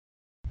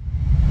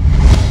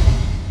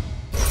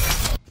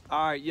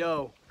All right,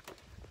 yo,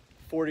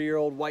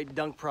 40-year-old white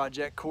dunk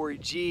project, Cory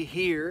G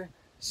here.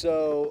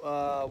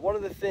 So one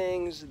of the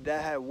things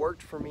that had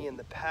worked for me in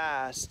the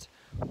past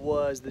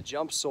was the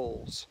jump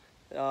soles.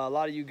 A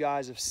lot of you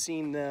guys have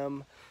seen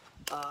them.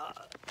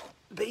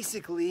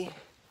 Basically,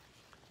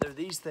 they're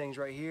these things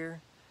right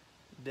here.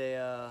 They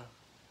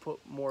put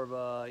more of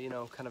a,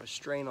 kind of a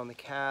strain on the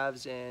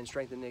calves and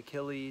strengthen the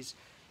Achilles.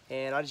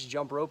 And I just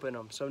jump rope in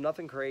them. So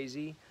nothing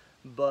crazy,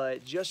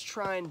 but just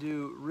trying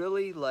to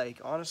really,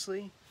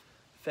 honestly,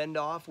 fend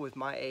off with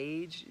my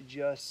age,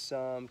 just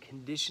some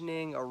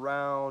conditioning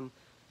around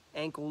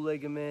ankle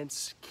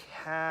ligaments,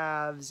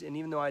 calves, and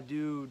even though I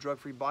do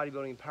drug-free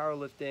bodybuilding and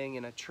powerlifting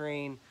and I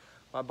train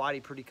my body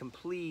pretty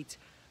complete,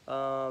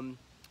 the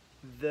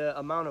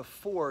amount of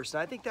force,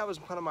 and I think that was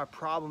kind of my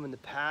problem in the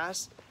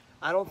past.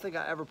 I don't think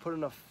I ever put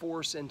enough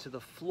force into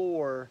the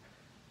floor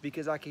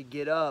because I could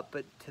get up,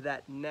 but to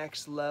that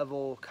next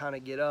level kind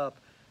of get up,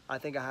 I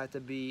think I have to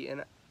be,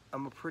 and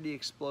I'm a pretty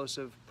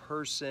explosive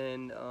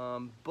person,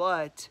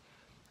 but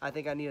I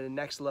think I need a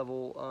next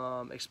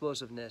level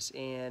explosiveness,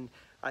 and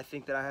I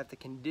think that I have to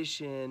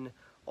condition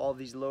all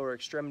these lower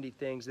extremity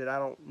things that I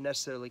don't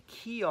necessarily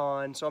key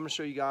on. So I'm gonna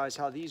show you guys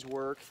how these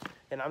work,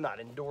 and I'm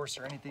not endorsed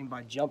or anything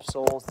by jump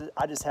soles.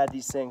 I just had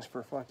these things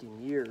for fucking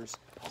years.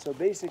 So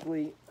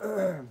basically,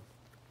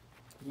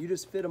 you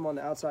just fit them on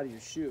the outside of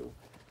your shoe.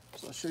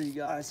 So I'll show you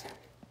guys,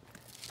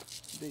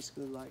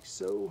 basically like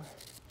so.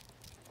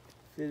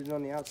 Fit it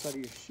on the outside of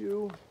your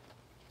shoe.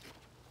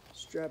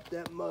 Strap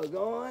that mug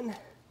on.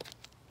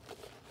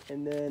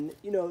 And then,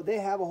 they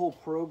have a whole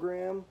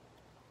program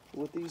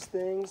with these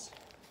things.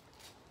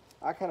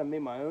 I kind of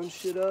made my own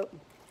shit up.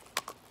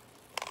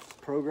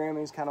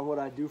 Programming is kind of what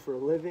I do for a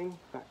living.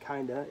 Not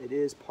kinda, it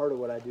is part of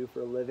what I do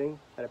for a living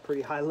at a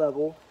pretty high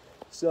level.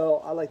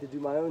 So I like to do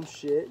my own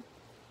shit.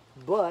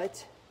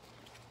 But,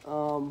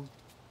 kind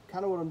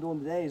of what I'm doing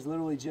today is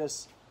literally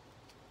just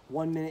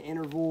 1 minute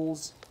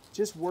intervals,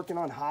 just working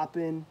on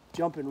hopping,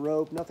 jumping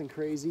rope, nothing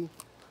crazy.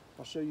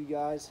 I'll show you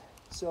guys.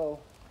 So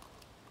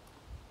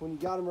when you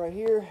got them right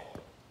here,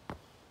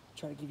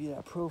 try to give you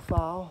that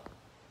profile.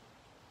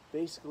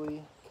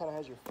 Basically, kind of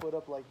has your foot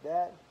up like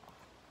that.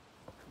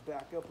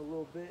 Back up a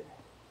little bit.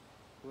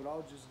 What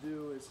I'll just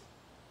do is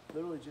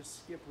literally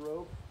just skip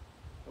rope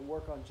and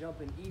work on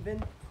jumping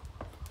even,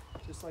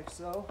 just like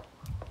so.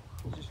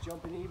 Just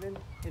jumping even,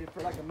 hit it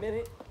for like a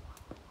minute,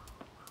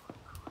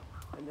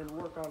 and then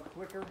work on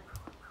quicker.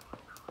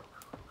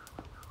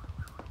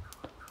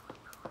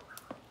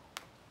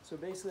 So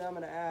basically I'm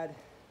gonna add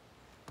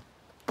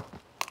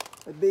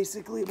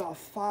basically about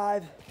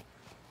five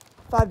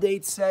to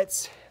 8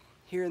 sets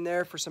here and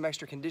there for some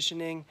extra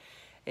conditioning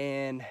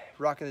and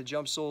rocking the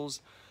jump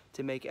soles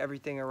to make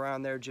everything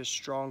around there just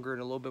stronger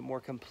and a little bit more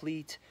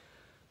complete.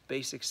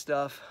 Basic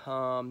stuff.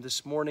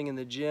 This morning in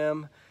the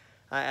gym,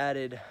 I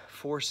added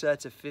 4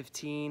 sets of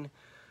 15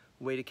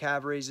 weighted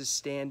calf raises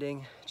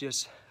standing.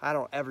 I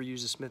don't ever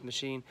use a Smith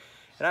machine.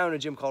 And I own a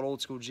gym called Old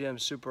School Gym,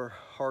 super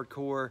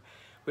hardcore.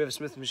 We have a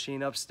Smith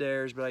machine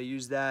upstairs, but I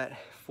use that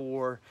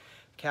for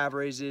calf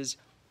raises.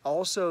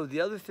 Also, the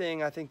other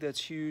thing I think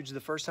that's huge, the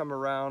first time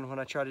around when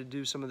I tried to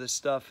do some of this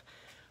stuff,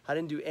 I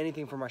didn't do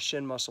anything for my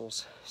shin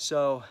muscles.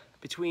 So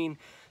between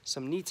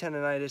some knee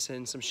tendonitis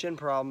and some shin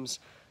problems,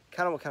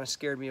 what kind of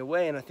scared me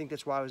away, and I think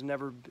that's why I was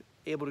never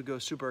able to go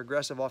super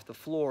aggressive off the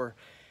floor.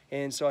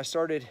 And so I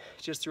started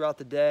just throughout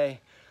the day,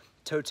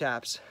 toe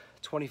taps,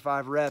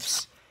 25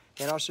 reps,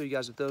 and I'll show you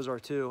guys what those are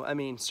too. I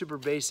mean, super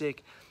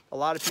basic. A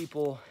lot of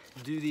people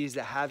do these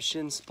that have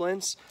shin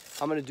splints.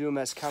 I'm gonna do them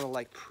as kind of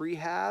like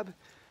prehab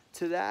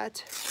to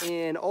that.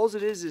 And all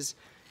it is,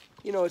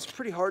 it's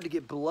pretty hard to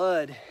get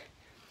blood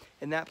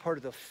in that part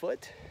of the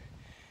foot.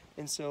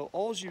 And so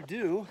all you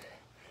do,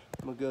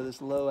 I'm gonna go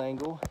this low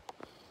angle,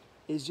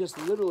 is just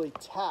literally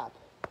tap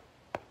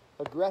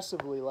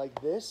aggressively like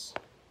this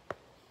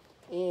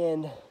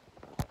and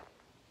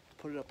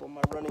put it up on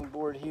my running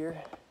board here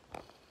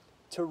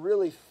to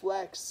really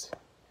flex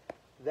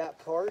that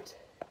part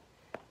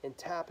and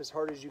tap as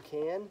hard as you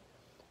can.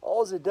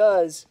 All it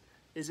does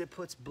is it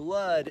puts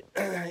blood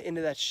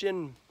into that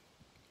shin,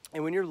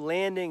 and when you're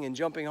landing and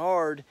jumping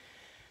hard,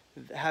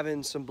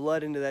 having some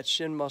blood into that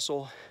shin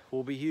muscle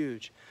will be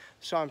huge.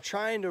 So I'm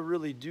trying to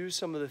really do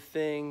some of the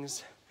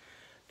things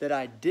that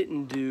I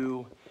didn't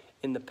do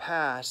in the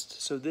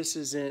past. So this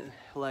isn't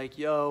like,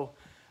 yo,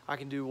 I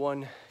can do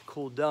one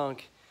cool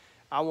dunk.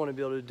 I want to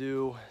be able to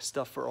do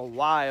stuff for a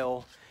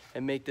while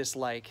and make this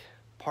like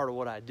part of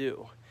what I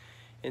do.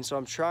 And so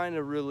I'm trying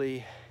to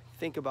really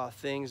think about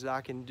things that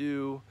I can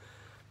do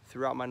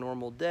throughout my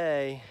normal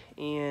day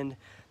and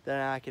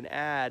that I can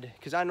add,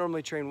 because I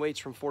normally train weights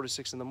from 4 to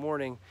 6 in the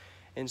morning,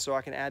 and so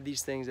I can add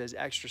these things as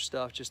extra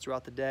stuff just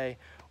throughout the day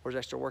or as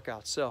extra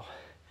workouts. So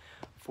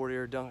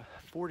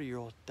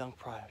 40-year-old dunk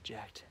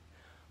project,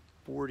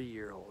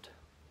 40-year-old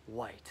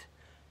white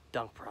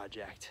dunk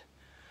project,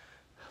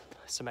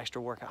 some extra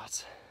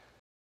workouts.